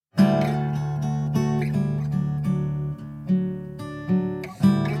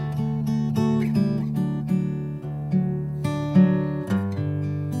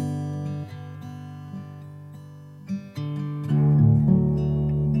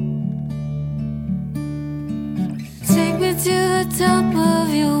the top of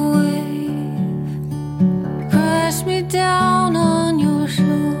your wave, crash me down on your shore.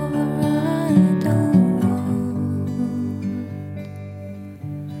 I don't want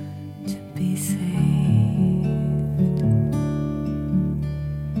to be saved.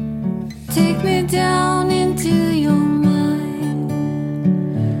 Take me down into your mind.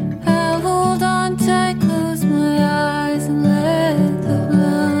 I'll hold on tight, close my eyes and let the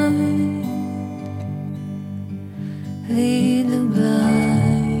blind lead the blind.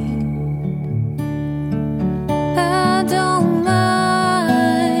 I don't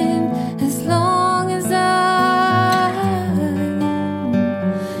mind as long as I'm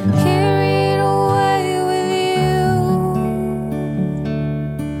carried away with you.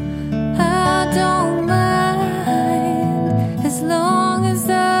 I don't mind as long as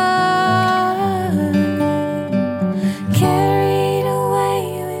I'm carried away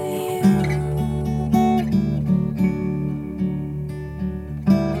with you.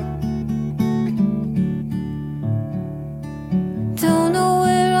 Don't know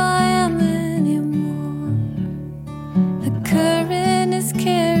where I am anymore. The current has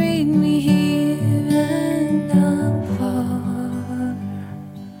carried me here, and I'm far,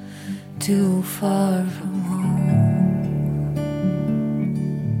 too far from home.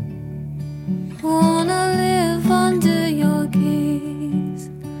 Wanna live under your gaze,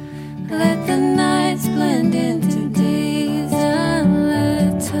 let the nights blend into days, and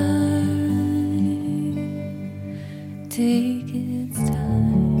let time take its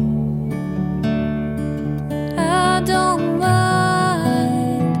time. I don't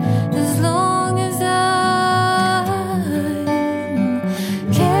mind as long as I'm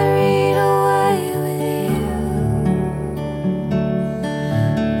carried away with you.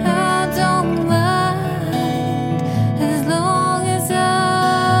 I don't mind as long as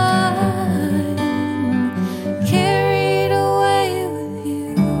I'm carried away with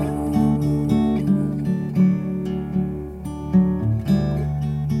you.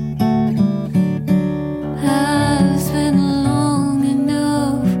 I've spent long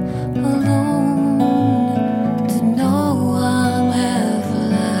enough alone to know I'm half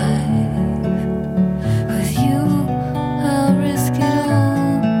alive. With you, I'll risk it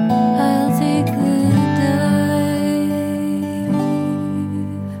all. I'll take the dive.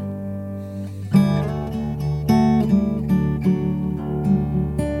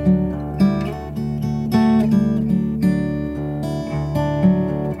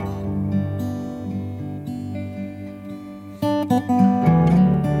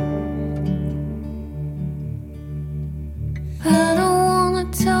 I don't wanna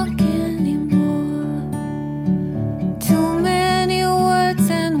talk anymore. Too many words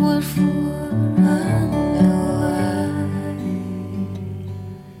and what for? I know I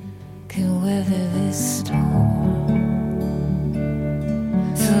can weather this storm.